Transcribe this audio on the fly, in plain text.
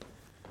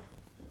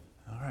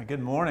All right,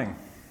 good morning.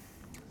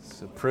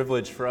 It's a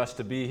privilege for us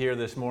to be here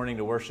this morning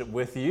to worship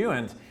with you,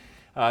 and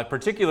a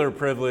particular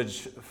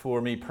privilege for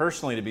me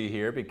personally to be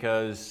here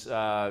because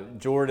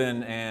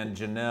Jordan and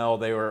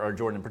Janelle, or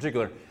Jordan in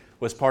particular,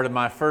 was part of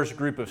my first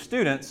group of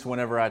students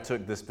whenever I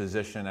took this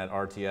position at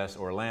RTS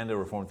Orlando,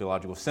 Reformed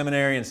Theological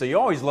Seminary. And so you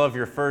always love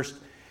your first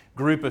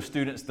group of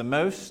students the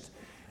most,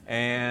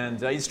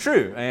 and it's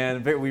true.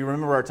 And we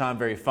remember our time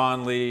very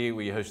fondly.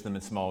 We hosted them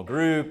in small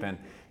group, and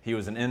he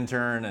was an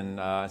intern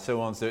and so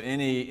on. So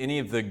any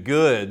of the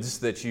goods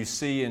that you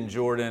see in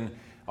Jordan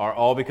are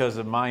all because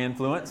of my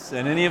influence,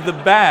 and any of the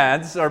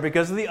bads are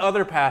because of the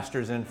other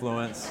pastor's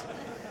influence,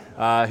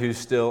 who's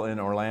still in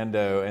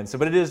Orlando. And so,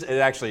 but it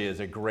actually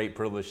is a great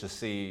privilege to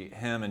see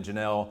him and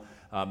Janelle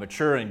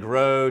mature and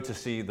grow, to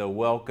see the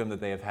welcome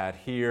that they have had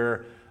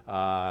here.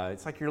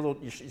 It's like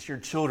it's your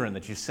children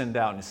that you send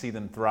out and you see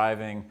them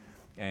thriving,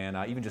 and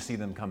even just see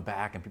them come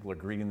back and people are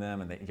greeting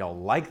them, and y'all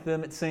like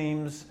them, it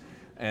seems.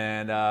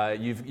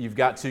 And you've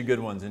got two good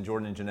ones in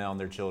Jordan and Janelle and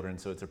their children,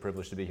 so it's a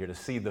privilege to be here to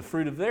see the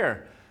fruit of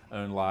their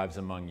own lives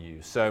among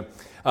you. So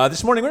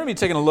this morning we're going to be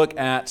taking a look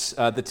at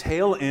the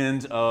tail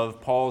end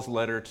of Paul's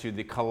letter to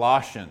the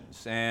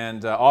Colossians.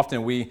 And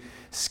often we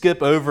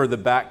skip over the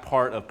back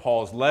part of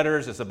Paul's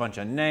letters. It's a bunch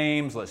of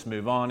names. Let's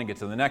move on and get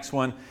to the next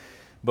one.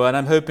 But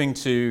I'm hoping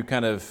to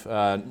kind of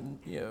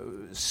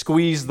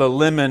squeeze the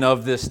lemon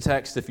of this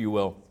text, if you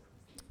will,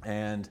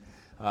 and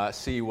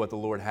see what the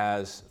Lord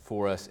has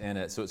for us in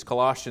it. So it's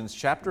Colossians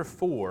chapter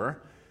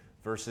 4,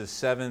 verses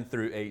 7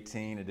 through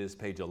 18. It is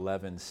page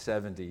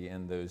 1170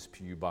 in those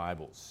pew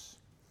Bibles.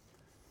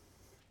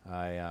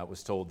 I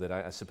was told that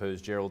I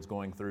suppose Gerald's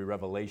going through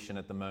Revelation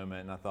at the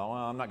moment, and I thought, well,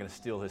 I'm not going to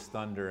steal his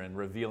thunder and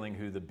revealing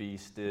who the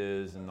beast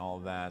is and all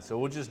of that. So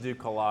we'll just do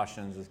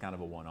Colossians as kind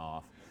of a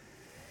one-off.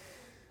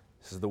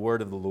 This is the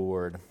word of the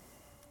Lord.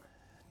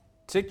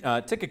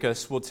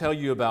 Tychicus will tell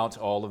you about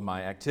all of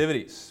my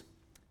activities.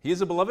 He is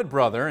a beloved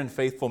brother and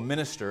faithful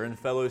minister and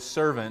fellow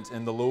servant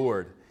in the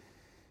Lord.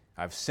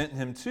 I've sent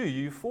him to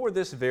you for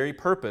this very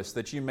purpose,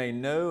 that you may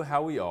know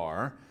how we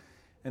are,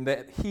 and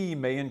that he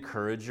may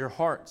encourage your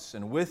hearts.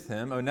 And with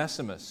him,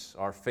 Onesimus,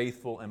 our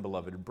faithful and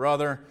beloved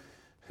brother,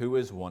 who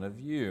is one of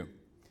you.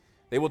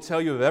 They will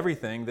tell you of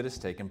everything that has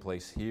taken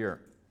place here.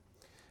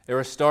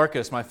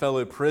 Aristarchus, my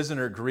fellow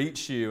prisoner,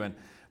 greets you, and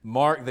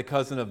Mark, the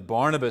cousin of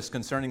Barnabas,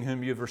 concerning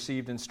whom you have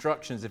received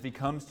instructions. If he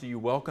comes to you,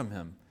 welcome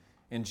him.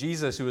 And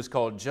Jesus, who is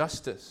called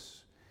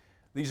Justus.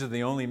 These are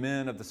the only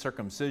men of the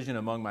circumcision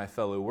among my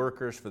fellow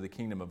workers for the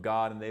kingdom of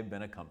God, and they've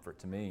been a comfort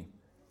to me.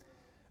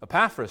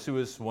 Epaphras, who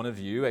is one of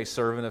you, a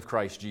servant of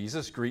Christ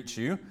Jesus, greets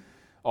you,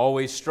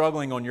 always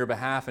struggling on your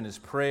behalf in his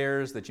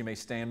prayers, that you may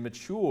stand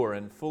mature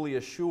and fully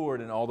assured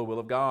in all the will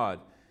of God.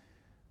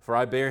 For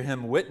I bear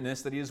him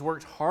witness that he has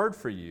worked hard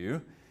for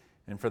you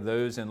and for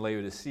those in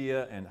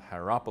Laodicea and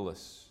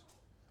Hierapolis.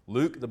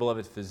 Luke, the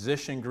beloved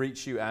physician,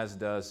 greets you, as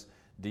does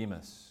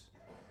Demas.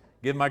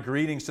 Give my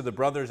greetings to the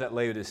brothers at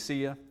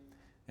Laodicea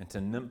and to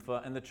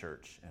Nympha and the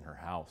church in her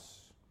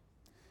house.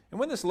 And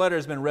when this letter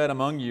has been read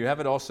among you,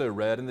 have it also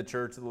read in the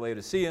church of the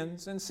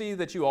Laodiceans, and see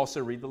that you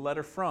also read the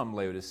letter from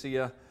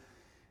Laodicea.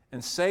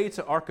 And say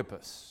to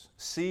Archippus,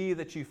 see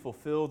that you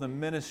fulfill the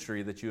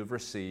ministry that you have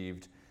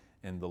received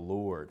in the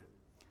Lord.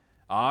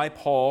 I,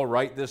 Paul,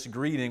 write this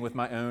greeting with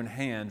my own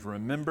hand.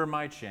 Remember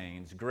my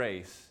chains.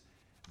 Grace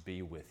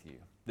be with you.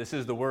 This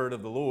is the word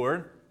of the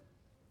Lord.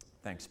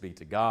 Thanks be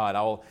to God.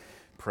 I'll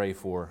pray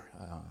for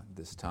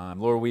this time.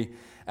 Lord, we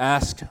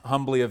ask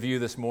humbly of you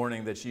this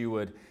morning that you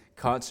would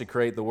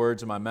consecrate the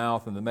words of my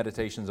mouth and the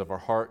meditations of our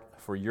heart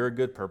for your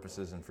good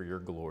purposes and for your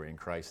glory. In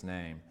Christ's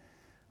name,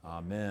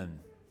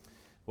 amen.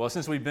 Well,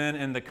 since we've been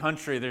in the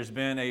country, there's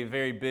been a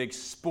very big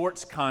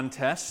sports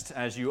contest,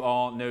 as you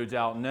all no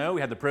doubt know.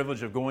 We had the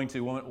privilege of going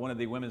to one of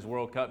the Women's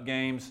World Cup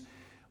games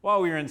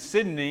while we were in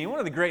Sydney. One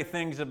of the great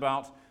things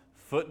about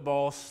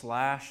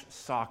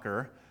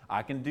football/soccer,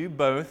 I can do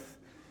both,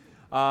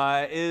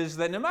 is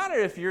that no matter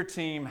if your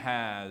team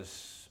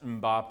has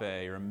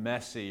Mbappe or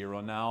Messi or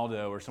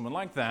Ronaldo or someone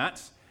like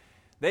that,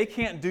 they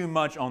can't do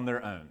much on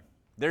their own.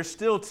 There's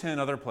still 10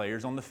 other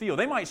players on the field.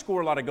 They might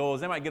score a lot of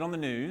goals, they might get on the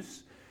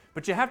news,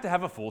 but you have to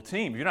have a full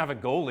team. If you don't have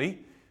a goalie,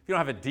 if you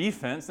don't have a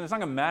defense, then it's not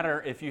going to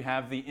matter if you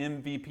have the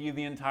MVP of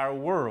the entire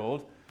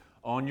world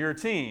on your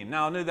team.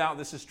 Now, no doubt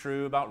this is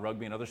true about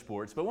rugby and other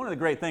sports, but one of the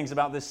great things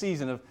about this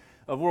season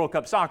of World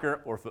Cup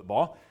soccer or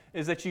football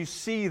is that you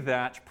see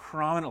that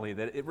prominently,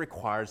 that it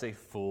requires a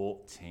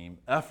full team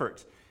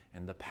effort.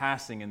 And the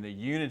passing and the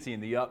unity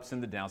and the ups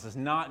and the downs is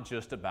not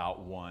just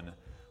about one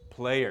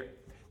player.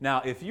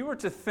 Now, if you were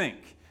to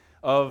think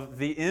of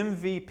the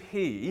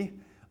MVP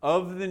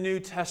of the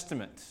New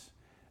Testament,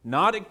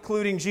 not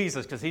including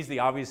Jesus, because he's the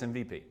obvious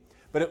MVP,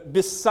 but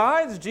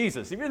besides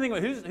Jesus, if you're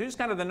thinking about who's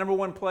kind of the number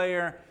one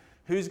player,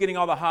 who's getting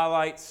all the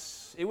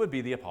highlights, it would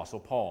be the Apostle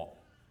Paul.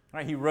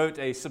 Right, he wrote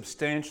a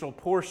substantial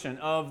portion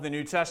of the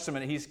New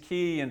Testament. He's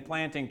key in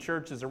planting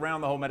churches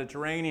around the whole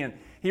Mediterranean.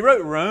 He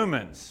wrote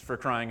Romans, for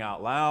crying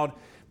out loud,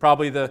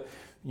 probably the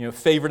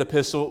favorite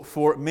epistle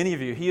for many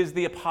of you. He is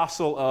the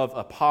apostle of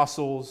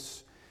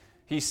apostles.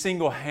 He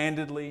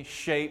single-handedly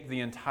shaped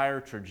the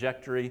entire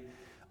trajectory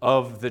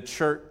of the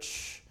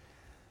church.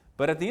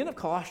 But at the end of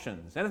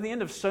Colossians, and at the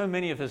end of so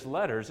many of his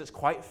letters, it's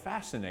quite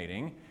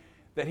fascinating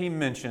that he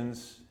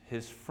mentions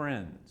his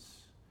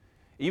friends.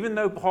 Even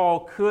though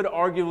Paul could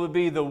arguably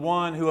be the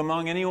one who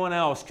among anyone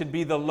else could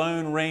be the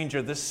Lone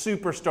Ranger, the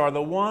superstar, the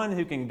one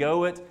who can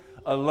go it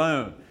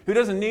alone, who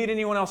doesn't need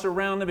anyone else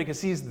around him because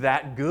he's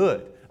that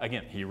good.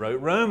 Again, he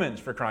wrote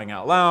Romans, for crying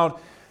out loud.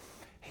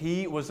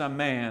 He was a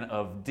man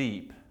of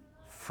deep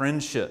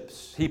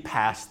friendships. He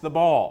passed the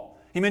ball.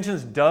 He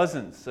mentions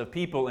dozens of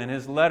people in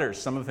his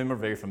letters, some of whom are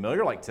very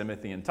familiar, like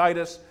Timothy and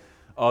Titus,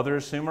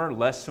 others whom are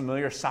less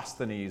familiar,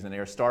 Sosthenes and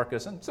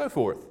Aristarchus, and so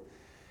forth.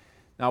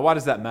 Now, why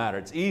does that matter?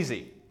 It's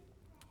easy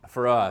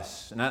for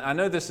us, and I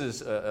know this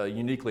is a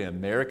uniquely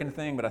American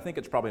thing, but I think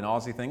it's probably an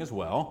Aussie thing as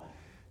well,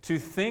 to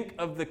think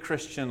of the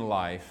Christian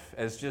life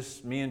as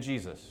just me and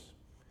Jesus.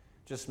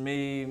 Just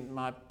me,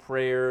 my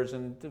prayers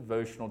and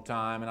devotional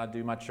time, and I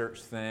do my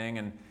church thing,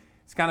 and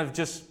it's kind of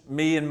just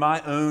me and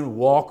my own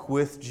walk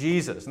with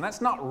Jesus. And that's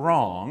not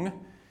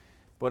wrong,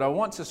 but I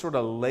want to sort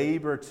of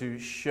labor to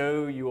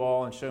show you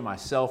all and show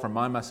myself,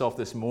 remind myself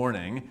this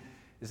morning,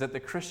 is that the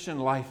Christian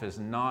life is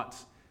not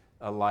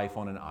a life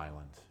on an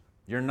island.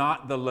 You're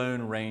not the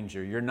Lone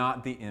Ranger. You're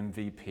not the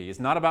MVP. It's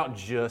not about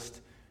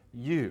just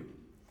you.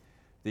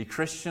 The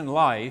Christian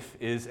life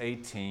is a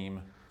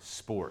team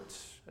sport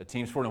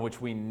in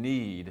which we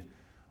need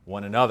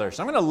one another.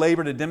 So I'm going to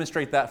labor to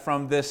demonstrate that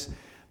from this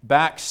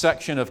back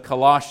section of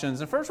Colossians.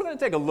 And first we're going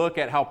to take a look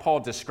at how Paul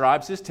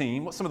describes his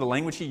team, what some of the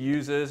language he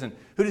uses, and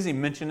who does he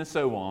mention, and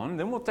so on.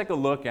 Then we'll take a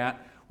look at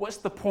what's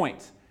the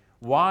point.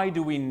 Why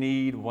do we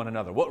need one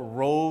another? What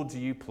role do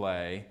you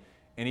play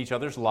in each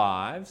other's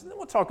lives? And then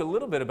we'll talk a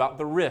little bit about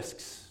the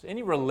risks.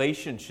 Any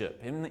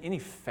relationship, any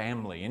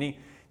family, any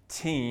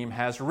team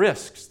has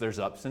risks. There's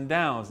ups and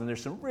downs, and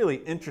there's some really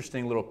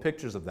interesting little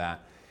pictures of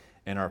that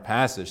in our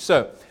passage.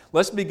 So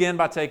let's begin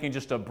by taking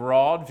just a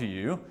broad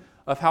view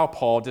of how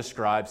Paul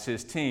describes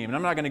his team. And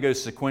I'm not going to go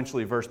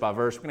sequentially verse by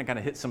verse. We're going to kind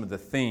of hit some of the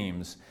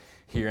themes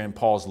here in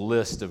Paul's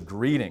list of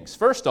greetings.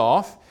 First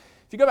off,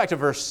 if you go back to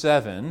verse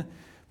 7,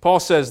 Paul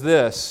says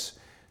this: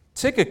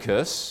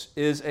 Tychicus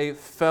is a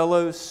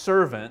fellow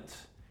servant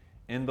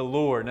in the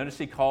Lord. Notice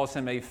he calls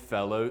him a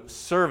fellow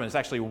servant. It's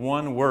actually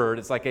one word.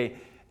 It's like a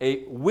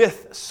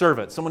with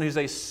servant, someone who's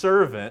a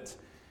servant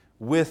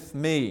with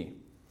me.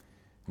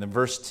 And then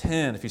verse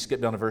 10, if you skip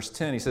down to verse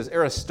 10, he says,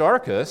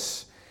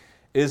 Aristarchus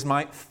is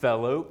my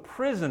fellow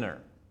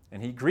prisoner.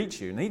 And he greets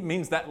you. And he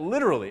means that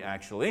literally,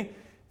 actually.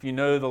 If you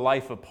know the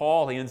life of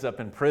Paul, he ends up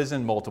in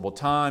prison multiple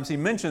times. He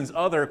mentions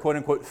other,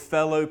 quote-unquote,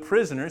 fellow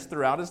prisoners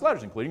throughout his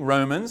letters, including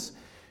Romans.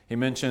 He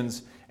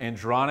mentions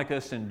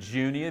Andronicus and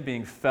Junia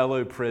being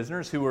fellow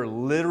prisoners who were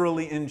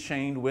literally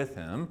enchained with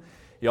him.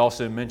 He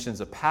also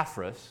mentions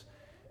Epaphras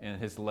in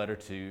his letter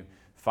to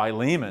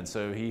Philemon.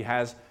 So he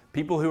has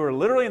people who are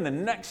literally in the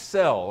next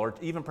cell or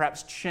even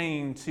perhaps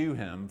chained to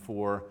him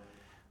for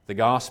the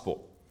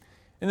gospel.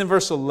 And then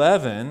verse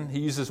 11, he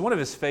uses one of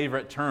his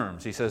favorite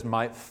terms. He says,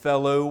 my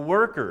fellow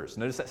workers.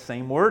 Notice that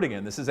same word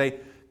again. This is a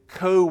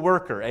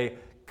co-worker, a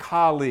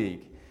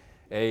colleague,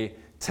 a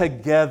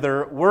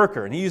together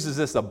worker. And he uses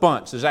this a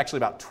bunch. There's actually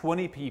about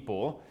 20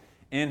 people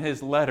in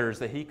his letters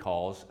that he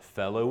calls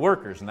fellow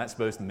workers, and that's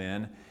both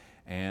men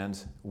and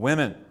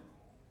women.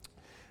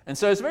 And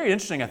so it's very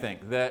interesting, I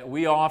think, that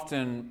we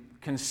often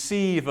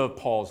conceive of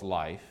Paul's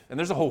life, and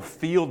there's a whole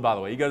field, by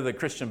the way. You go to the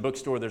Christian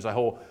bookstore, there's a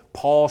whole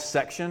Paul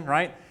section,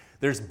 right?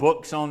 There's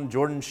books on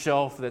Jordan's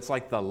shelf that's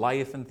like the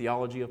life and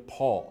theology of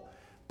Paul.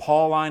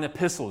 Pauline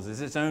epistles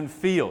is its own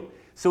field.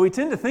 So we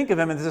tend to think of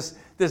him as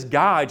this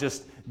guy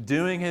just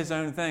doing his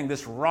own thing,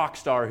 this rock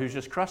star who's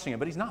just crushing it,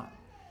 but he's not.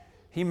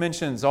 He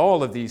mentions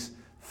all of these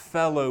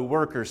fellow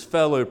workers,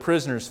 fellow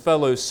prisoners,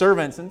 fellow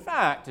servants. In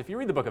fact, if you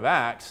read the book of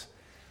Acts,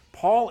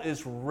 Paul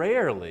is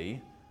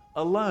rarely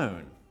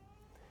alone.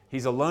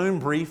 He's alone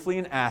briefly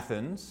in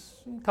Athens,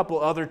 a couple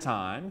other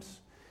times.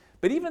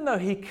 But even though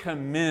he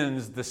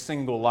commends the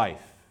single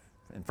life,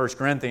 in 1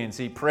 Corinthians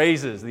he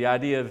praises the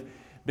idea of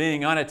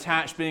being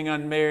unattached, being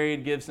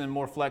unmarried, gives them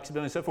more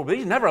flexibility and so forth. But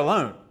he's never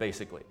alone,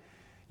 basically.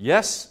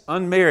 Yes,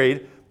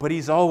 unmarried, but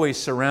he's always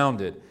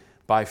surrounded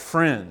by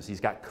friends.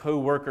 He's got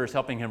co-workers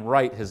helping him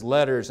write his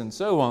letters and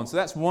so on. So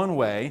that's one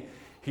way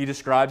he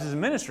describes his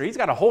ministry. He's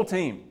got a whole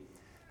team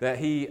that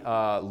he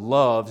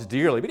loves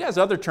dearly. But he has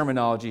other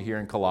terminology here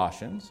in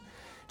Colossians.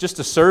 Just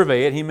to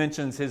survey it, he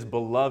mentions his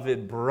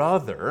beloved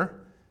brother.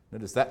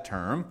 Notice that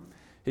term.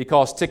 He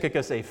calls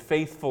Tychicus a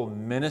faithful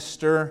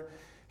minister.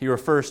 He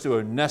refers to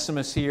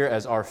Onesimus here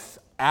as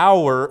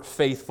our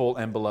faithful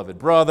and beloved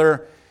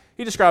brother.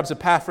 He describes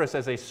Epaphras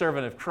as a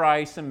servant of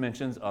Christ and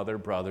mentions other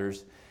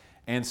brothers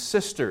and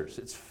sisters.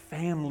 It's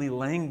family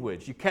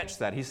language. You catch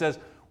that. He says,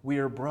 we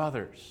are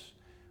brothers.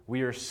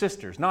 We are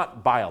sisters,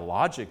 not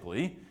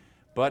biologically,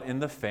 but in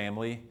the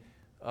family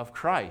of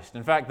Christ.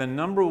 In fact, the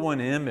number one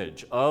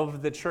image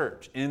of the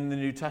church in the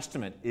New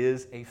Testament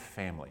is a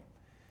family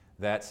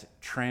that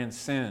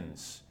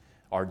transcends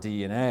our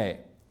DNA.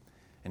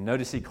 And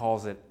notice he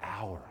calls it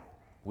our.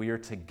 We are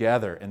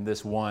together in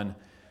this one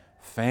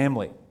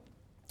family.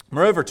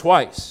 Moreover,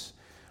 twice,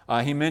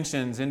 he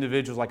mentions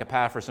individuals like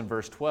Epaphras in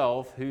verse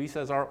 12, who he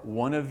says are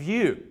one of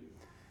you,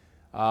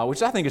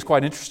 which I think is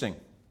quite interesting.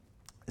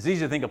 It's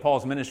easy to think of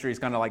Paul's ministry as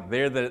kind of like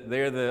they're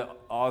the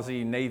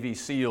Aussie Navy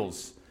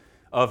SEALs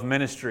of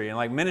ministry. And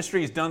like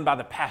ministry is done by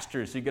the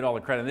pastors, so you get all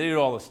the credit. They do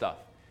all the stuff.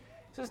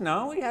 He says,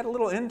 no, we had a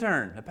little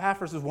intern.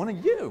 Epaphras was one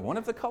of you, one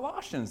of the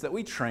Colossians that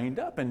we trained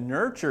up and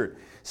nurtured,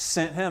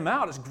 sent him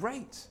out. It's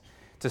great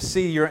to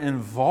see your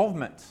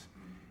involvement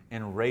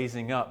in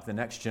raising up the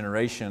next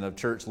generation of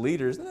church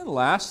leaders. And then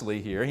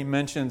lastly here, he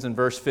mentions in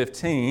verse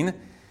 15,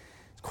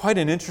 it's quite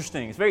an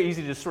interesting, it's very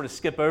easy to just sort of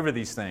skip over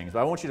these things, but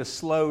I want you to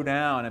slow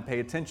down and pay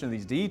attention to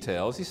these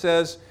details. He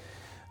says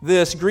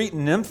this, greet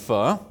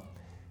Nympha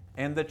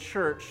and the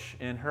church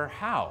in her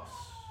house.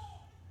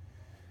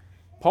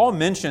 Paul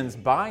mentions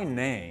by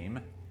name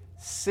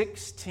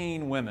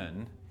 16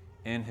 women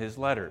in his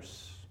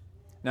letters.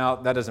 Now,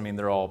 that doesn't mean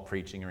they're all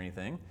preaching or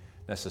anything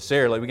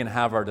necessarily. We can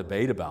have our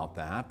debate about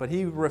that. But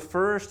he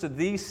refers to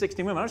these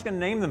 16 women. I'm just going to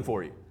name them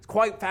for you. It's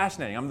quite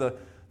fascinating. I'm the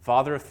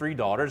father of 3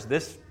 daughters.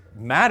 This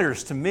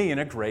matters to me in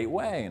a great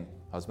way. And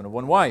husband of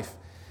 1 wife.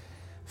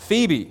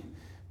 Phoebe,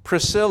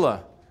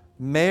 Priscilla,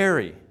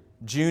 Mary,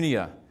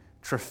 Junia,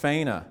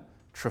 Tryphena,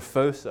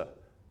 Tryphosa,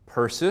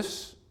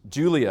 Persis,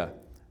 Julia,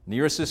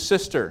 Nereus'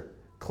 sister,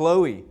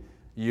 Chloe,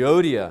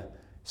 Euodia,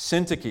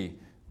 Syntyche.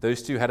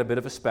 Those two had a bit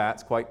of a spat.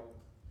 It's quite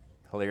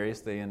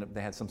hilarious. They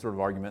had some sort of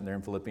argument there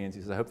in Philippians.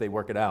 He says, I hope they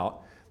work it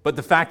out. But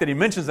the fact that he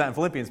mentions that in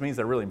Philippians means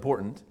they're really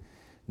important.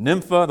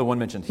 Nympha, the one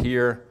mentioned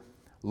here,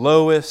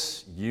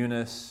 Lois,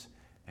 Eunice,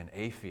 and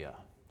Aphia.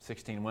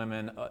 16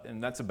 women,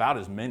 and that's about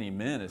as many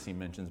men as he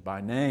mentions by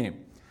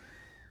name.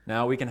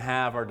 Now, we can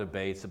have our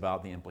debates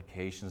about the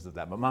implications of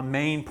that. But my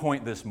main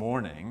point this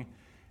morning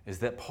is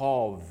that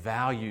Paul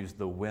values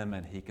the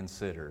women he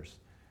considers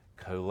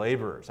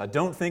co-laborers. I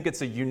don't think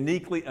it's a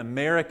uniquely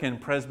American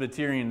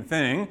Presbyterian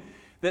thing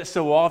that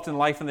so often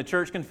life in the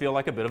church can feel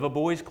like a bit of a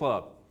boys'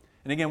 club.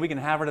 And again, we can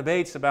have our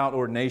debates about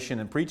ordination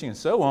and preaching and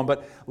so on,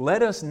 but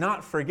let us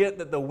not forget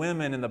that the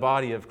women in the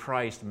body of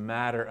Christ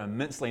matter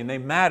immensely, and they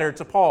matter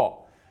to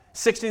Paul.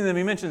 16 of them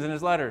he mentions in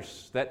his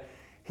letters that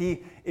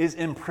he is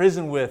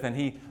imprisoned with and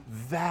he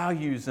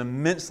values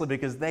immensely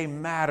because they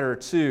matter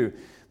to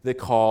the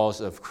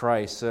cause of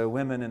Christ. So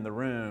women in the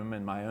room,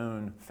 in my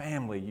own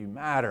family, you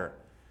matter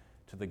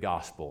to the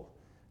gospel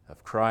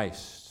of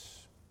Christ.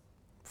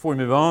 Before we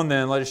move on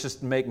then, let us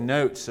just make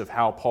notes of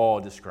how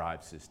Paul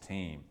describes his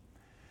team.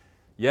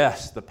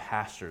 Yes, the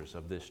pastors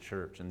of this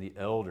church and the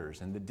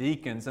elders and the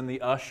deacons and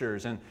the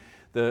ushers and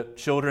the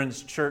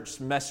children's church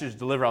message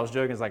deliverer. I was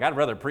joking, it's like, I'd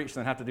rather preach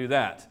than have to do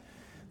that.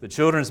 The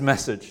children's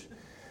message.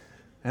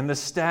 And the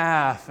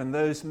staff and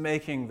those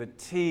making the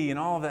tea and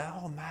all of that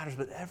all matters,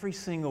 but every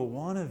single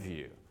one of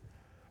you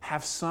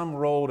have some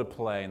role to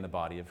play in the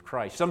body of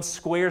Christ, some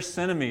square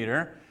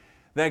centimeter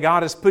that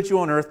God has put you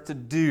on earth to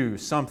do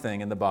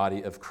something in the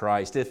body of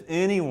Christ. If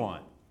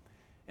anyone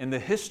in the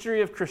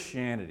history of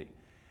Christianity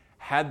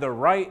had the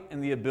right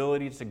and the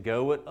ability to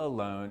go it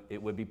alone,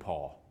 it would be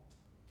Paul.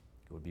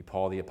 It would be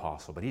Paul the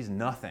Apostle, but he's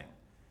nothing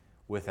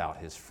without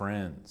his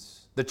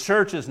friends. The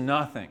church is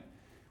nothing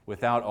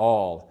without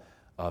all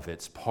of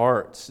its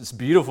parts. It's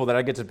beautiful that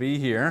I get to be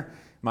here.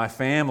 My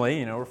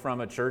family, we're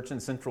from a church in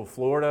Central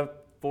Florida,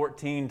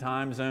 14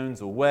 time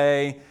zones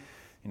away,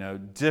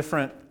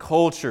 different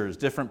cultures,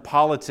 different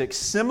politics,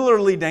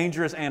 similarly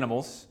dangerous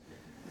animals.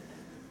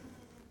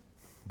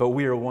 But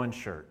we are one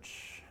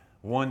church,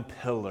 one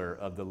pillar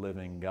of the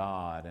living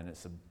God, and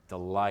it's a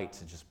delight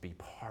to just be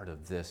part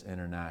of this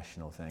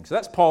international thing. So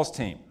that's Paul's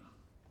team.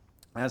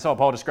 And that's how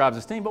Paul describes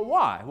his team. But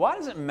why? Why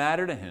does it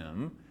matter to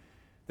him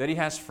that he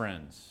has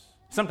friends?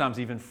 Sometimes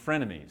even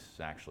frenemies,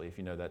 actually, if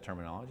you know that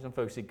terminology. Some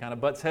folks he kind of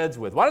butts heads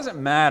with. Why does it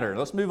matter?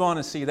 Let's move on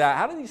and see that.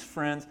 How do these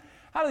friends,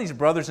 how do these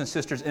brothers and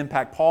sisters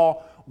impact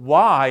Paul?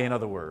 Why, in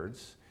other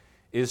words,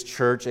 is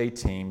church a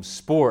team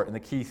sport? And the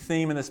key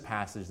theme in this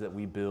passage is that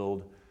we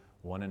build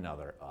one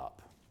another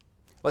up.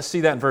 Let's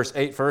see that in verse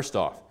 8 first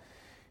off.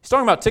 He's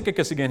talking about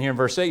Tychicus again here in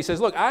verse 8. He says,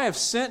 look, I have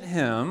sent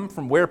him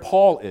from where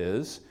Paul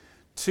is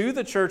to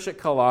the church at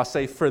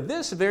Colossae for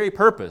this very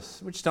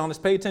purpose, which is telling us,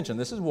 pay attention.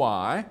 This is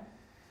why.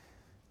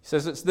 He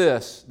says it's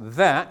this,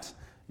 that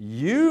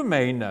you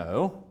may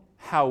know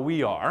how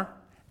we are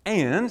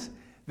and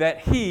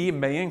that he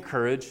may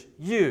encourage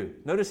you.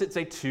 Notice it's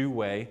a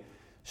two-way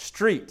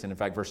street. And in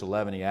fact, verse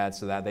 11, he adds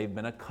to that, they've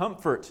been a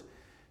comfort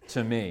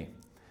to me.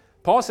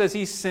 Paul says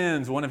he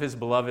sends one of his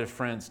beloved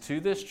friends to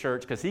this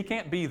church because he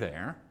can't be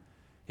there.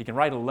 He can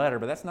write a letter,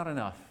 but that's not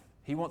enough.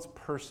 He wants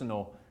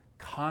personal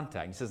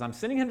contact. He says, I'm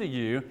sending him to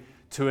you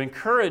to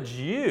encourage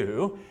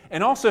you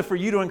and also for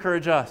you to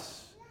encourage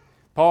us.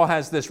 Paul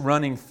has this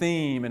running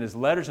theme in his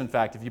letters, in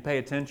fact, if you pay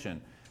attention.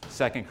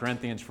 2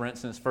 Corinthians, for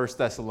instance, 1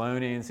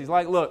 Thessalonians. He's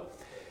like, look,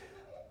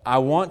 I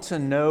want to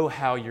know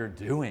how you're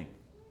doing.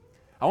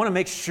 I want to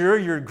make sure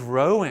you're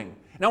growing.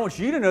 And I want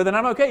you to know that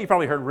I'm okay. You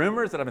probably heard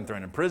rumors that I've been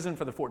thrown in prison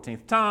for the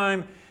 14th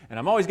time, and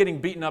I'm always getting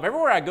beaten up.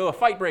 Everywhere I go, a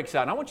fight breaks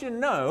out. And I want you to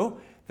know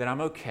that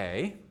I'm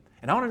okay,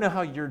 And I want to know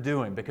how you're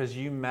doing because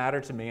you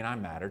matter to me and I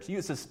matter to you.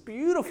 It's this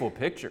beautiful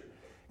picture.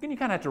 And you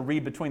kind of have to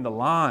read between the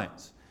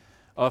lines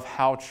of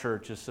how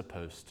church is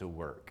supposed to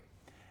work.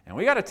 And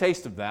we got a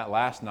taste of that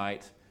last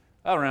night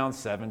around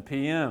 7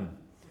 p.m.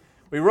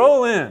 We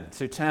roll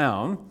into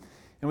town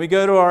and we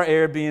go to our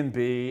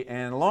Airbnb,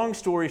 and long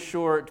story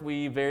short,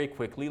 we very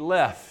quickly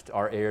left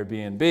our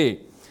Airbnb.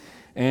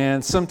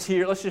 And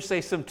let's just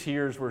say some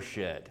tears were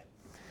shed.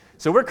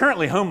 So we're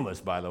currently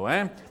homeless, by the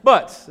way,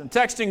 but I'm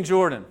texting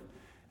Jordan.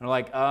 And we're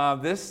like,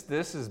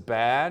 this is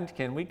bad.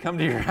 Can we come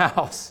to your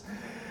house?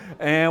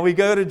 And we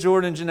go to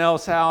Jordan and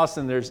Janelle's house,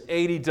 and there's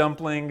 80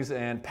 dumplings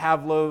and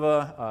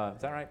pavlova.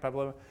 Is that right,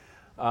 pavlova?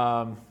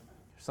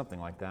 Something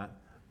like that.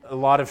 A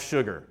lot of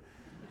sugar.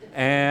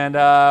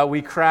 And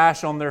we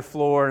crash on their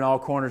floor in all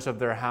corners of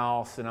their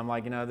house. And I'm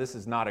like, this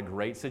is not a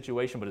great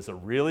situation, but it's a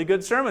really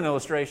good sermon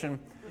illustration.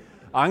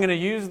 I'm going to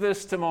use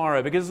this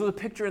tomorrow because it was a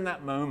picture in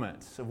that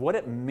moment of what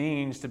it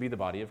means to be the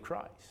body of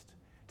Christ,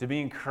 to be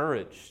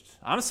encouraged.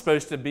 I'm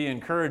supposed to be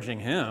encouraging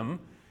him,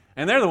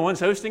 and they're the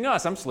ones hosting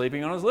us. I'm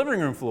sleeping on his living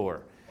room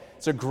floor.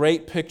 It's a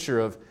great picture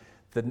of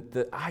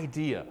the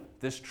idea,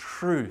 this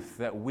truth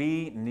that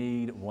we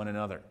need one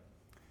another.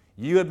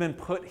 You have been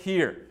put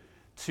here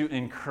to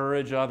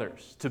encourage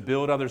others, to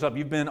build others up.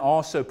 You've been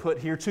also put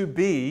here to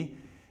be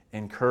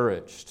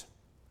encouraged.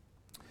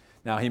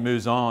 Now he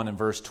moves on in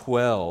verse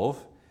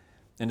 12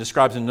 and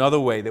describes another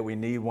way that we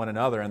need one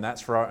another, and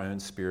that's for our own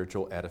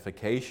spiritual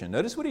edification.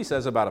 Notice what he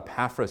says about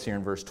Epaphras here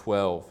in verse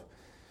 12.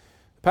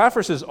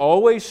 Epaphras is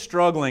always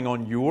struggling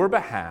on your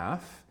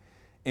behalf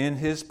in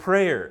his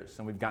prayers,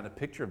 and we've gotten a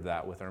picture of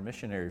that with our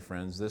missionary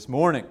friends this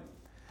morning,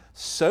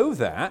 so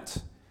that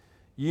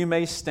you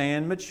may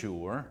stand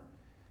mature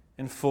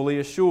and fully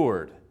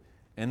assured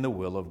in the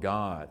will of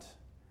God.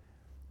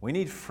 We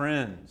need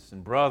friends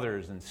and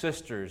brothers and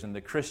sisters in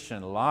the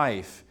Christian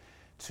life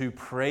to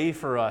pray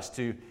for us,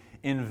 to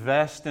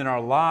invest in our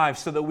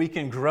lives so that we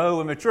can grow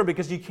and mature,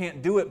 because you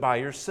can't do it by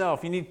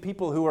yourself. You need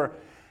people who are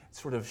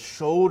sort of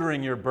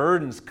shouldering your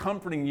burdens,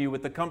 comforting you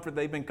with the comfort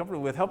they've been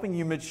comforted with, helping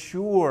you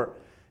mature,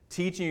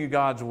 teaching you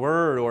God's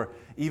Word, or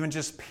even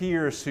just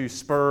peers who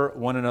spur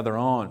one another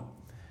on,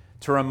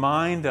 to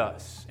remind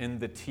us in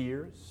the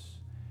tears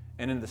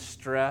and in the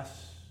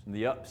stress, and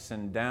the ups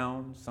and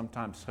downs,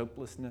 sometimes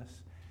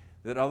hopelessness,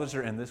 that others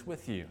are in this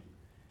with you,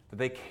 that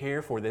they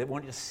care for, they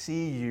want to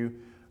see you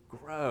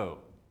grow.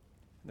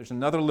 There's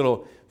another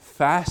little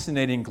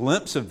fascinating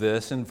glimpse of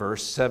this in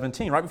verse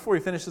 17, right before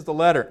he finishes the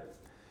letter.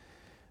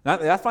 Now,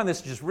 I find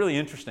this just really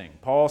interesting.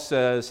 Paul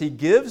says he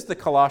gives the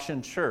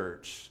Colossian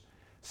church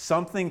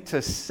something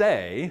to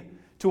say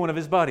to one of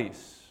his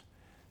buddies.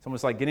 It's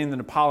almost like getting them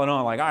to pile it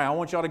on, like, all right, I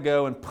want y'all to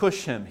go and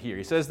push him here.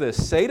 He says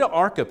this, say to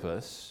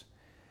Archippus,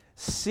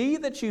 see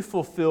that you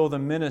fulfill the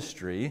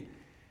ministry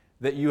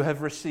that you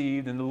have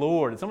received in the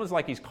Lord. It's almost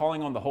like he's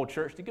calling on the whole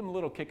church to give them a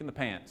little kick in the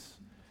pants.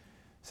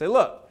 Say,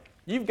 look,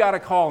 you've got a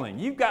calling.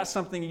 You've got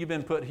something you've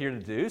been put here to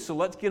do, so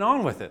let's get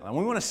on with it. And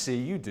we want to see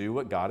you do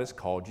what God has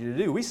called you to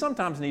do. We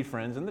sometimes need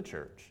friends in the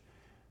church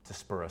to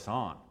spur us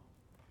on,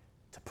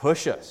 to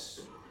push us,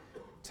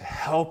 to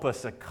help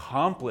us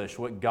accomplish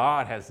what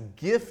God has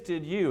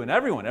gifted you. And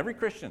everyone, every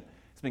Christian,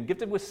 has been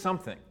gifted with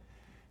something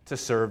to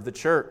serve the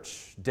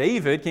church.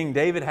 King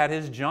David had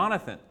his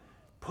Jonathan,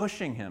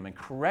 pushing him and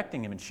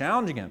correcting him and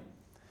challenging him.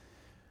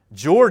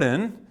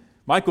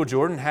 Michael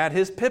Jordan had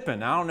his Pippen.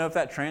 Now, I don't know if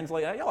that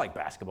translates. Y'all like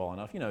basketball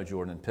enough. You know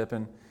Jordan and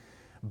Pippen.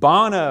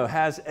 Bono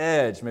has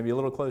Edge, maybe a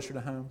little closer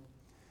to home.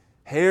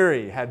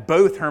 Harry had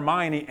both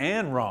Hermione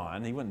and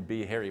Ron. He wouldn't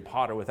be Harry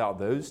Potter without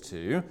those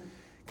two.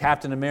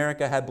 Captain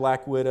America had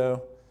Black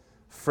Widow.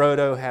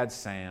 Frodo had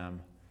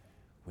Sam.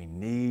 We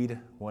need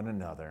one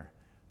another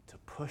to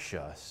push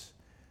us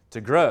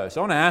to grow.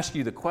 So I want to ask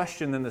you the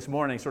question then this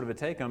morning, sort of a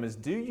take-home, is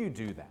do you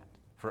do that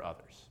for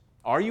others?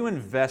 Are you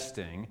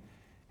investing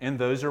in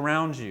those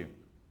around you?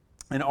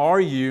 And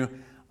are you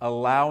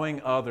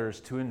allowing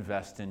others to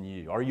invest in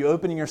you? Are you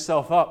opening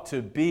yourself up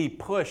to be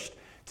pushed,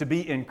 to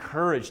be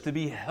encouraged, to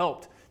be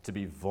helped, to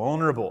be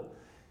vulnerable?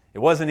 It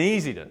wasn't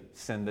easy to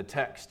send the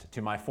text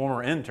to my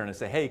former intern and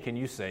say, hey, can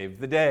you save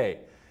the day?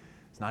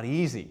 It's not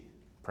easy,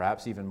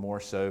 perhaps even more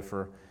so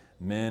for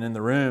men in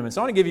the room. And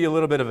so I want to give you a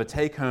little bit of a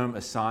take-home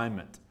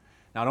assignment.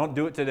 Now, don't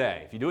do it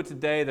today. If you do it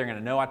today, they're going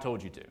to know I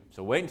told you to.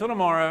 So wait until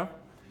tomorrow,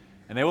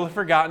 and they will have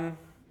forgotten.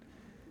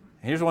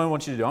 Here's what I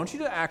want you to do. I want you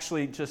to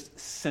actually just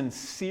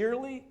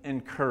sincerely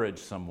encourage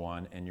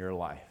someone in your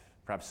life,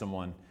 perhaps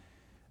someone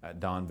at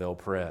Donville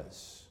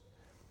Prez.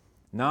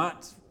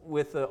 Not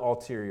with an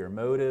ulterior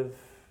motive,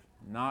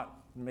 not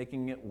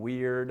making it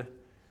weird.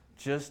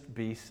 Just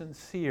be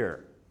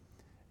sincere.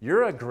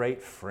 You're a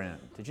great friend.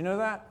 Did you know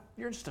that?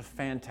 You're just a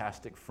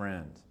fantastic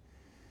friend.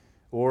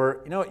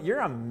 Or, you're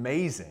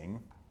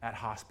amazing at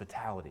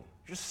hospitality.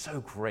 You're just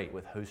so great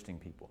with hosting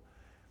people.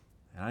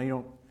 And I know you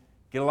don't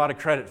get a lot of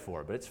credit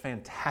for it, but it's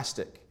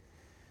fantastic.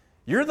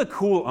 You're the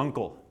cool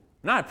uncle.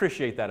 And I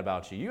appreciate that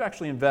about you. You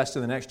actually invest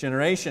in the next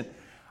generation.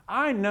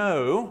 I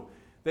know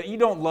that you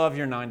don't love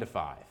your 9 to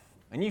 5,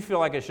 and you feel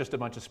like it's just a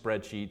bunch of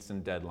spreadsheets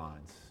and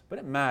deadlines, but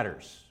it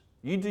matters.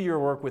 You do your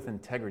work with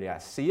integrity. I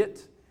see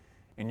it,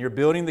 and you're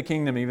building the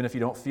kingdom even if you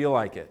don't feel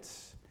like it.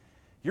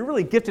 You're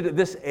really gifted at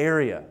this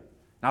area. And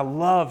I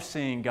love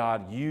seeing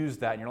God use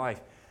that in your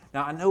life.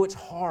 Now, I know it's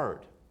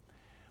hard,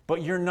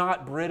 but you're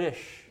not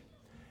British.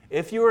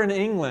 If you were in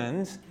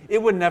England,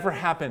 it would never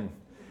happen.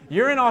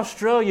 You're in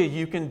Australia,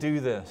 you can do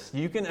this.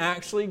 You can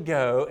actually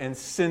go and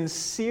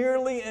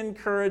sincerely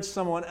encourage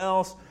someone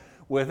else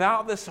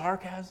without the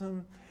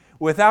sarcasm,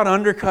 without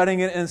undercutting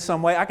it in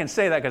some way. I can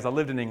say that because I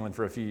lived in England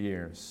for a few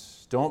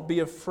years. Don't be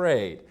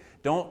afraid.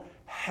 Don't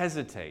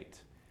hesitate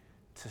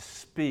to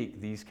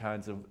speak these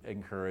kinds of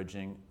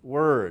encouraging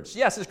words.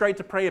 Yes, it's great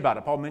to pray about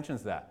it. Paul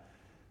mentions that.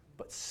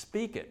 But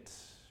speak it.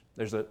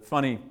 There's a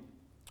funny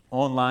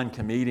online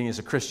comedian. He's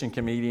a Christian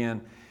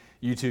comedian,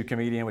 YouTube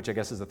comedian, which I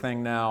guess is a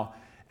thing now.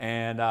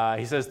 And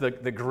he says the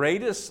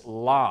greatest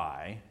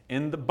lie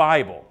in the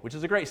Bible, which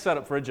is a great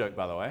setup for a joke,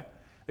 by the way,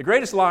 the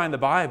greatest lie in the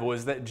Bible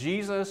is that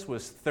Jesus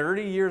was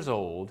 30 years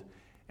old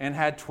and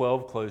had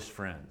 12 close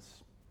friends.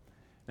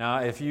 Now,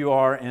 if you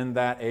are in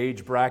that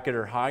age bracket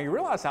or high, you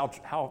realize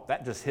how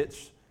that just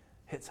hits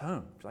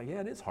home. It's like,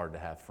 yeah, it is hard to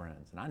have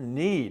friends. And I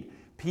need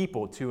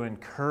people to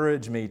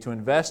encourage me, to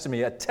invest in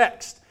me. A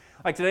text.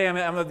 Like today, I'm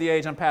at the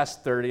age, I'm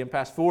past 30, I'm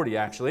past 40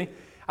 actually.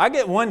 I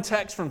get one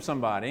text from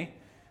somebody,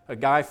 a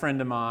guy friend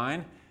of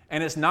mine,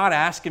 and it's not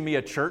asking me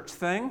a church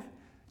thing.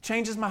 It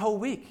changes my whole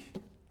week.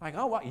 Like,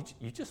 oh, wow,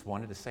 you just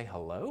wanted to say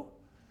hello?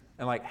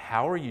 And like,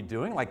 how are you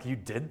doing? Like, you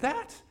did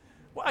that?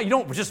 Wow, you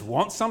don't just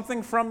want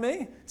something from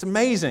me? It's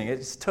amazing.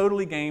 It's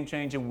totally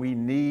game-changing. We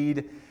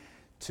need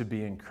to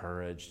be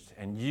encouraged,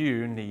 and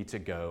you need to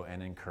go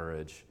and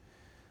encourage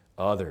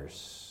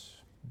others.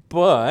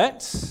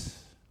 But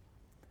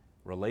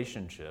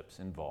relationships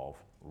involve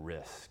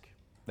risk.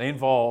 They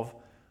involve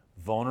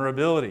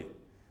vulnerability.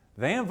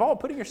 They involve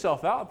putting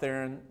yourself out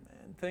there and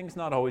things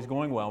not always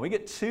going well. We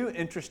get two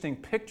interesting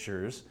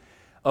pictures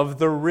of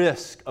the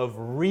risk of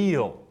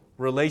real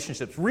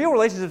relationships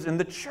in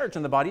the church,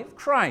 in the body of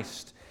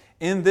Christ,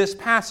 in this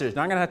passage.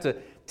 Now, I'm going to have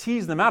to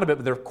tease them out a bit,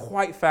 but they're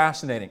quite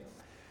fascinating.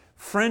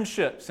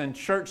 Friendships and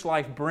church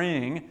life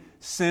bring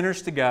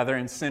sinners together,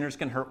 and sinners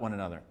can hurt one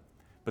another.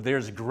 But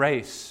there's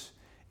grace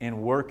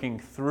in working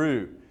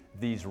through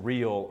these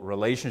real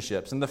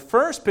relationships. And the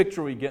first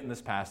picture we get in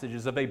this passage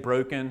is of a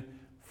broken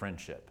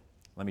friendship.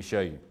 Let me show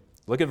you.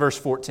 Look at verse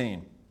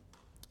 14.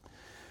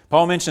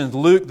 Paul mentions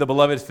Luke, the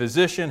beloved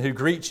physician, who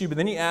greets you, but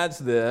then he adds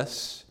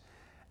this,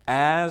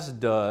 as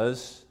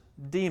does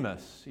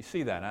Demas. You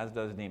see that, as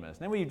does Demas.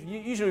 Then we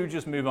usually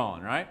just move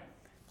on, right?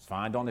 It's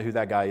fine, don't know who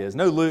that guy is.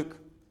 No Luke,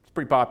 it's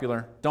pretty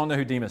popular. Don't know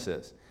who Demas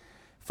is.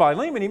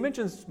 Philemon, he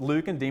mentions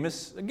Luke and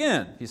Demas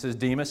again. He says,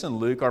 Demas and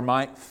Luke are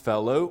my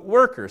fellow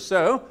workers.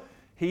 So,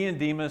 he and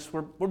Demas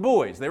were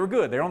boys. They were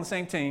good. They were on the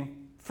same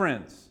team.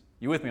 Friends.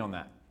 You with me on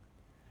that?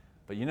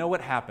 But you know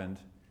what happened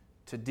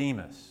to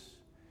Demas?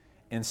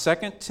 In 2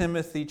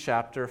 Timothy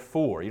chapter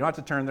 4. You don't have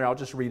to turn there. I'll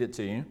just read it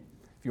to you.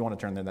 If you want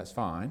to turn there, that's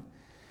fine.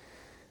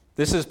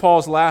 This is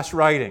Paul's last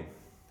writing.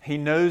 He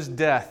knows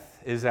death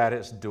is at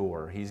its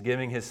door. He's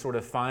giving his sort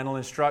of final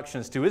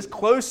instructions to his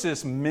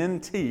closest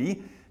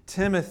mentee,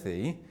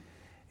 Timothy.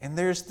 And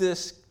there's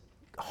this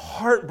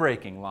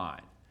heartbreaking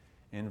line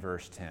in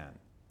verse 10. It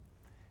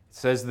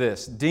says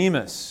this,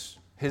 Demas,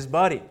 his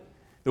buddy,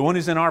 the one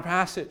who's in our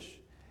passage,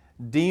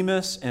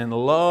 Demas, in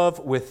love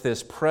with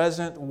this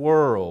present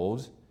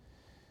world,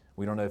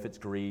 we don't know if it's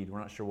greed, we're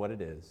not sure what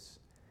it is,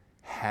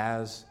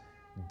 has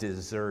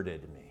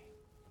deserted me.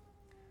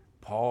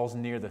 Paul's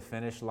near the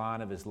finish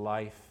line of his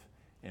life,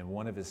 and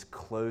one of his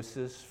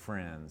closest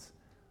friends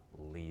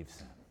leaves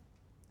him.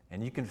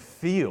 And you can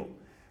feel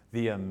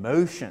the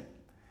emotion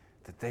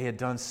that they had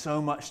done so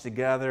much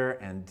together,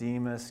 and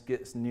Demas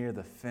gets near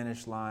the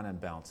finish line and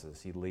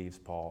bounces. He leaves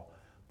Paul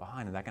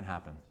behind, and that can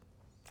happen.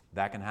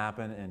 That can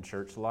happen in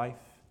church life,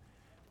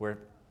 where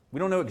we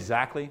don't know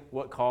exactly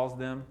what caused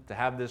them to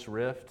have this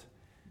rift.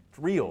 It's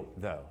real,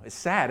 though. It's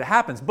sad. It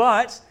happens,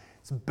 but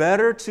it's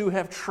better to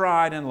have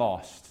tried and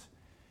lost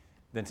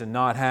than to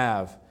not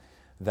have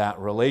that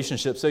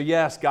relationship. So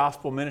yes,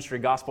 gospel ministry,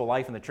 gospel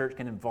life in the church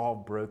can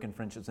involve broken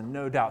friendships, and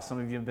no doubt some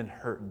of you have been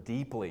hurt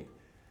deeply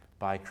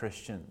by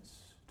Christians.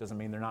 Doesn't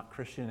mean they're not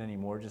Christian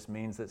anymore. It just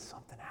means that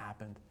something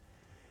happened.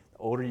 The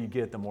older you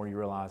get, the more you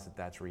realize that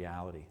that's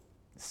reality.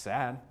 It's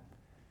sad,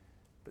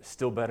 but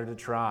still better to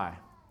try.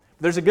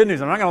 There's a good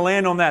news. I'm not going to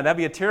land on that. That'd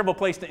be a terrible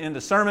place to end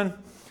a sermon.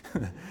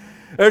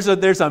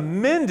 There's a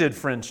mended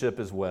friendship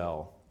as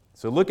well.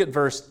 So look at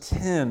verse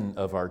 10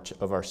 of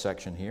our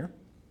section here.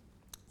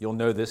 You'll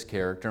know this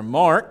character.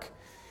 Mark,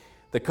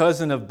 the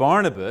cousin of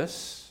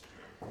Barnabas,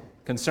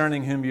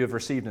 concerning whom you have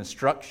received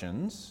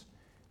instructions,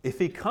 if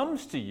he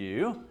comes to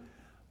you,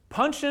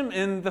 punch him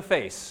in the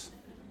face.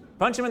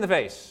 Punch him in the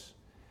face.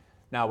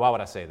 Now, why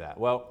would I say that?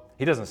 Well,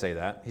 he doesn't say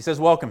that. He says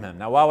welcome him.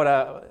 Now, why would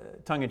I,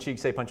 tongue-in-cheek,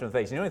 say punch him in the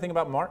face? You know anything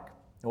about Mark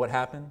and what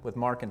happened with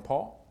Mark and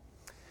Paul?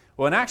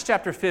 Well, in Acts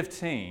chapter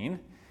 15,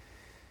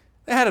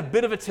 they had a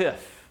bit of a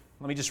tiff.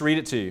 Let me just read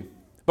it to you.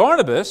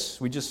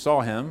 Barnabas, we just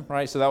saw him,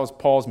 right? So that was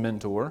Paul's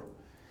mentor.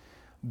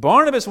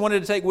 Barnabas wanted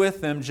to take with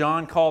them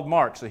John called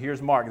Mark. So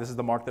here's Mark. This is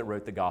the Mark that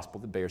wrote the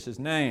gospel that bears his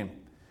name.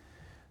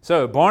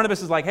 So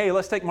Barnabas is like, hey,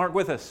 let's take Mark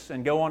with us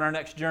and go on our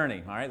next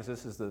journey. All right,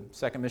 this is the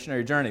second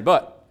missionary journey.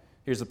 But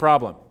here's the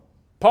problem.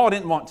 Paul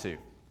didn't want to.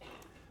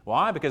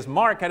 Why? Because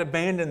Mark had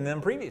abandoned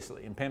them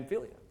previously in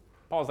Pamphylia.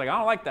 Paul's like, I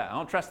don't like that. I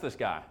don't trust this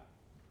guy.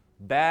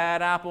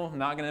 Bad apple. I'm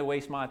not going to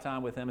waste my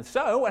time with him. And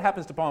so what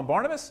happens to Paul and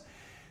Barnabas?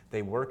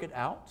 They work it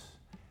out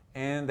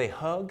and they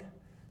hug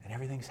and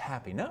everything's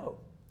happy. No.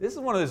 This is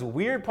one of those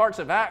weird parts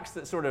of Acts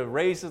that sort of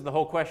raises the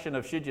whole question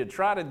of should you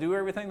try to do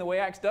everything the way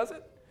Acts does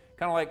it?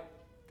 Kind of like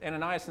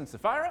Ananias and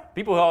Sapphira.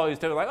 People always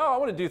tell me, like, oh, I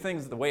want to do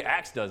things the way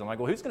Acts does. I'm like,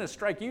 well, who's going to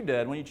strike you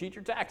dead when you cheat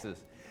your taxes?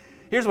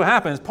 Here's what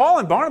happens. Paul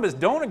and Barnabas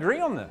don't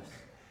agree on this.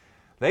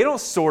 They don't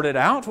sort it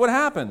out. What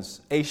happens?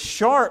 A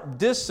sharp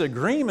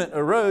disagreement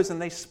arose and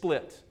they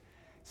split.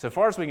 So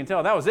far as we can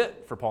tell, that was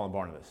it for Paul and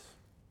Barnabas.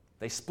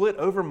 They split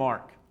over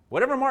Mark.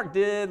 Whatever Mark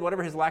did,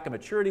 whatever his lack of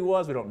maturity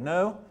was, we don't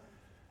know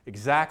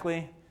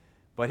exactly.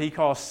 But he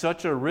caused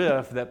such a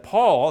rift that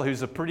Paul,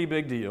 who's a pretty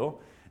big deal,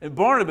 and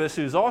Barnabas,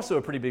 who's also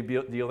a pretty big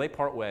deal, they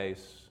part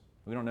ways.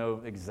 We don't know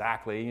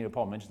exactly.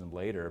 Paul mentions them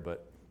later,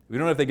 but we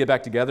don't know if they get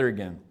back together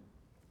again.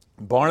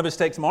 Barnabas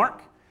takes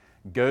Mark,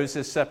 goes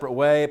his separate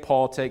way.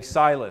 Paul takes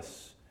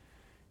Silas,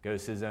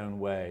 goes his own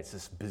way. It's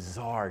this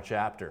bizarre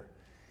chapter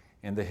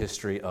in the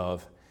history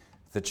of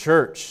the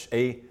church.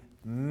 A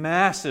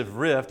massive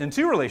rift in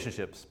two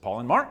relationships, Paul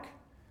and Mark,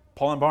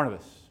 Paul and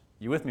Barnabas.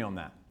 You with me on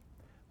that?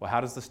 Well, how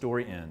does the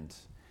story end?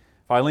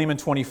 Philemon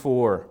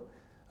 24,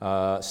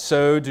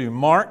 so do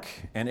Mark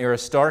and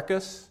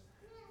Aristarchus,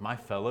 my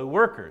fellow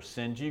workers,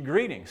 send you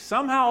greetings.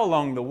 Somehow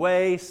along the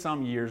way,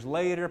 some years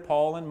later,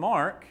 Paul and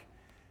Mark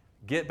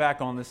get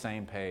back on the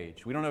same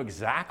page. We don't know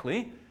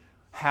exactly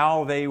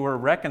how they were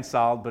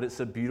reconciled, but it's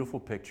a beautiful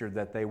picture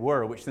that they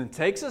were, which then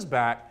takes us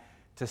back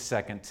to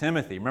 2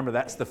 Timothy. Remember,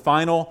 that's the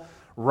final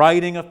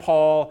writing of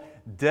Paul.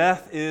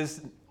 Death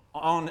is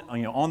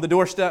on the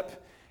doorstep.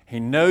 He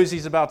knows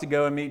he's about to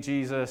go and meet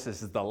Jesus.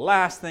 This is the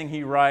last thing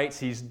he writes.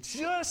 He's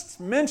just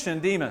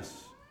mentioned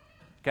Demas.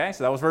 Okay,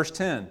 so that was verse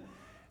 10.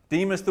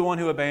 Demas, the one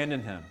who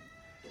abandoned him.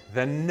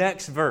 The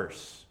next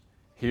verse,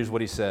 here's what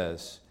he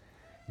says.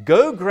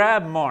 Go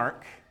grab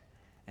Mark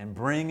and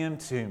bring him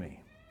to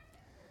me,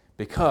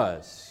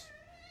 because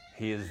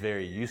he is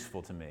very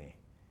useful to me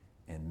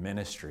in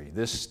ministry.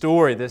 This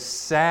story, this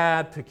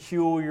sad,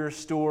 peculiar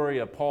story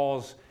of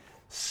Paul's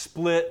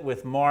split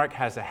with Mark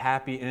has a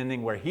happy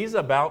ending where he's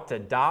about to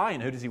die.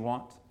 And who does he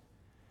want?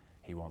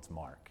 He wants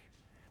Mark.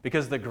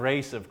 Because the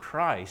grace of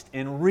Christ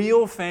in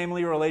real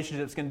family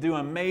relationships can do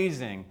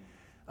amazing,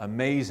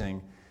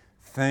 amazing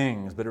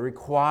things. But it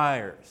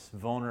requires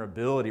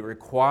vulnerability. It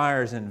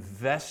requires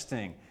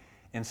investing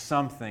in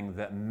something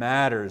that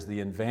matters,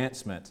 the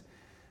advancement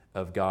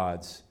of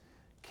God's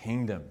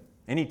kingdom.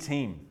 Any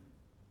team,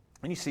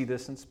 and you see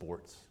this in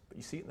sports, but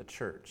you see it in the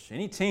church.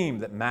 Any team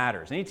that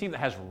matters, any team that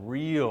has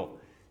real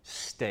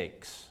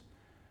stakes,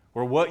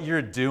 where what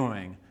you're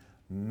doing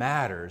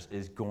matters,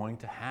 is going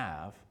to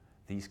have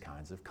these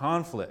kinds of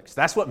conflicts.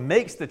 That's what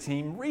makes the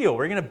team real.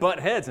 We're going to butt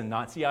heads and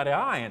not see eye to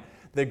eye. And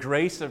the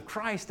grace of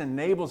Christ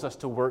enables us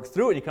to work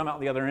through it. You come out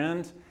the other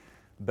end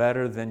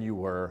better than you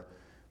were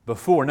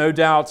before. No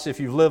doubts, if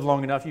you've lived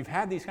long enough, you've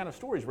had these kind of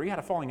stories where you had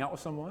a falling out with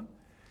someone,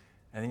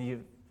 and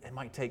then it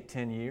might take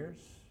 10 years,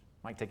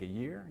 it might take a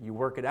year. You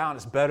work it out,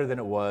 it's better than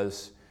it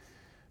was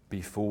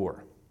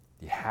before.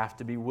 You have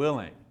to be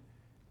willing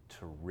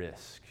to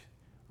risk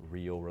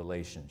real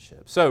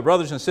relationships. So,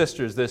 brothers and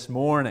sisters, this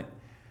morning,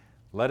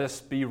 let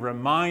us be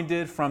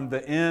reminded from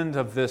the end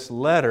of this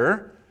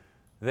letter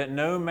that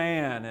no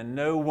man and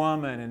no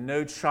woman and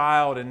no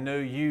child and no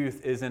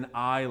youth is an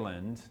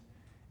island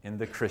in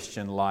the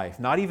Christian life.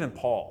 Not even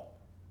Paul.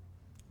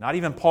 Not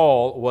even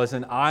Paul was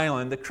an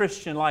island. The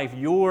Christian life,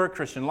 your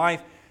Christian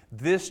life,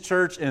 this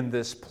church in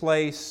this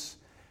place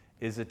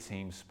is a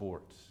team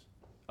sport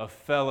of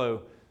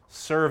fellow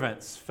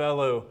servants,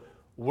 fellow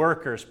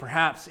workers,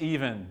 perhaps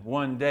even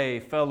one day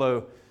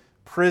fellow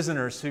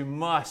prisoners who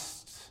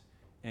must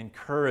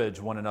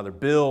encourage one another,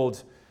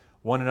 build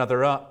one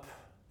another up,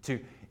 to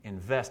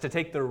invest, to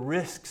take the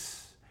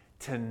risks,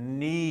 to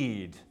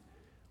need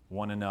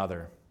one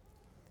another.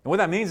 And what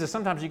that means is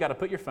sometimes you got to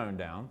put your phone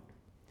down,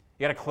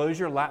 you got to close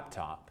your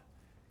laptop,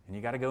 and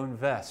you got to go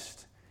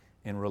invest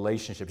in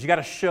relationships. You got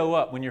to show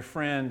up when your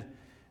friend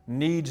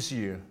needs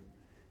you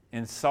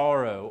in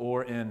sorrow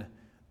or in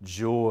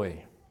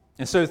joy.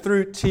 And so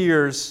through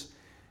tears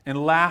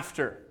and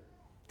laughter,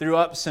 through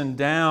ups and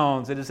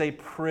downs, it is a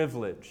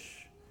privilege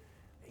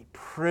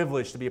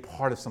to be a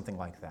part of something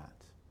like that.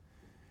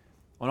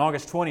 On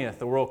August 20th,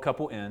 the World Cup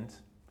will end.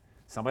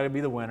 Somebody will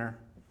be the winner.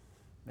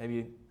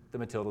 Maybe the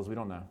Matildas, we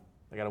don't know.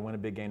 They got to win a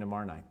big game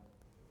tomorrow night.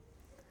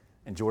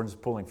 And Jordan's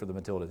pulling for the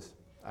Matildas.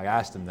 I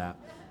asked him that.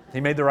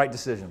 He made the right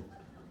decision.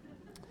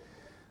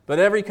 But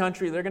every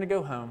country, they're going to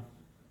go home,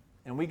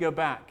 and we go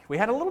back. We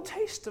had a little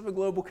taste of a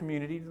global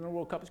community, and the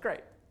World Cup is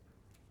great.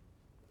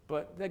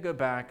 But they go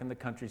back, and the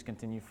countries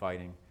continue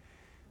fighting.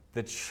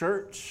 The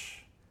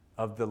church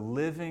of the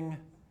living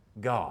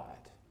God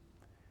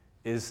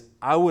is,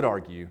 I would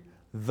argue,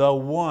 the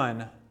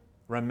one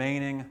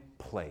remaining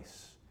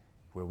place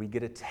where we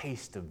get a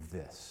taste of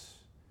this,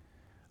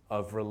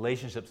 of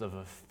relationships, of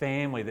a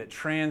family that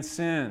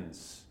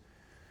transcends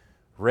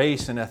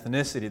race and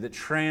ethnicity, that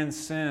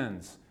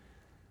transcends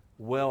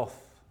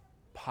wealth,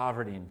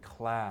 poverty, and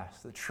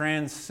class, that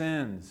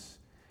transcends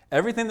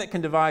everything that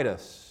can divide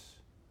us.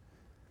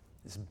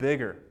 Is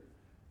bigger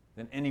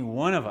than any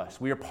one of us.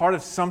 We are part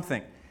of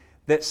something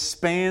that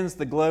spans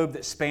the globe,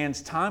 that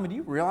spans time. And do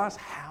you realize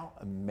how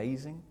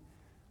amazing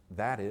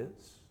that is?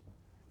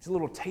 Just a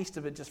little taste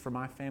of it just for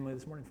my family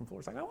this morning from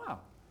Florida. It's like, oh, wow.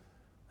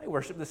 They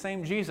worship the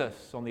same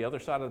Jesus on the other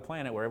side of the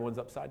planet where everyone's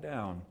upside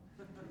down.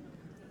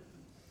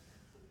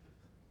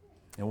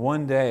 And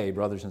one day,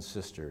 brothers and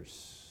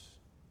sisters,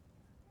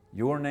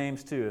 your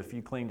names too, if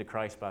you cling to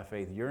Christ by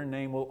faith, your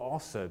name will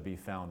also be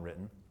found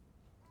written.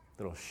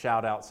 Little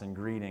shout-outs and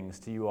greetings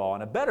to you all.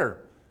 And a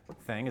better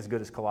thing, as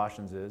good as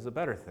Colossians is, a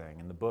better thing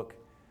in the book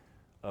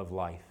of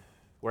life.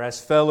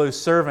 Whereas fellow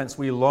servants,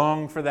 we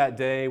long for that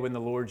day when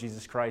the Lord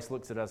Jesus Christ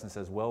looks at us and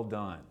says, well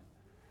done,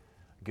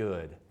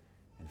 good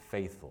and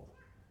faithful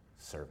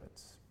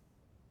servants.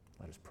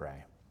 Let us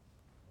pray.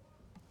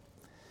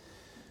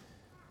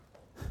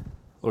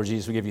 Lord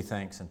Jesus, we give you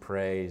thanks and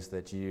praise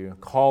that you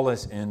call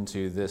us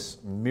into this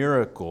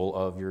miracle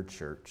of your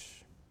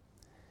church,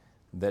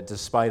 that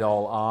despite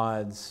all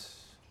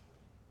odds,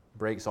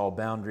 breaks all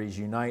boundaries,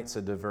 unites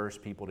a diverse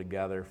people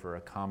together for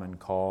a common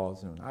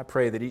cause. And I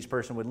pray that each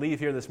person would leave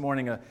here this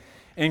morning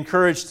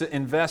encouraged to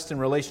invest in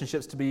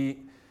relationships, to be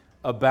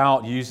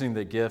about using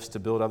the gifts to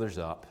build others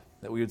up,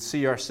 that we would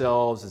see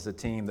ourselves as a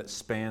team that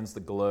spans the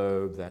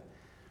globe, that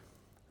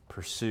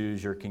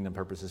pursues your kingdom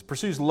purposes,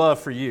 pursues love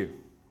for you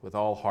with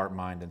all heart,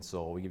 mind, and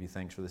soul. We give you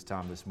thanks for this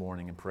time this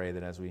morning and pray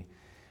that as we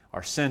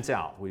are sent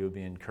out, we would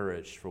be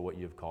encouraged for what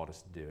you have called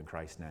us to do. In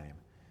Christ's name,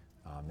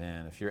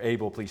 amen. If you're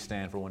able, please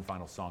stand for one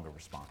final song of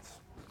response.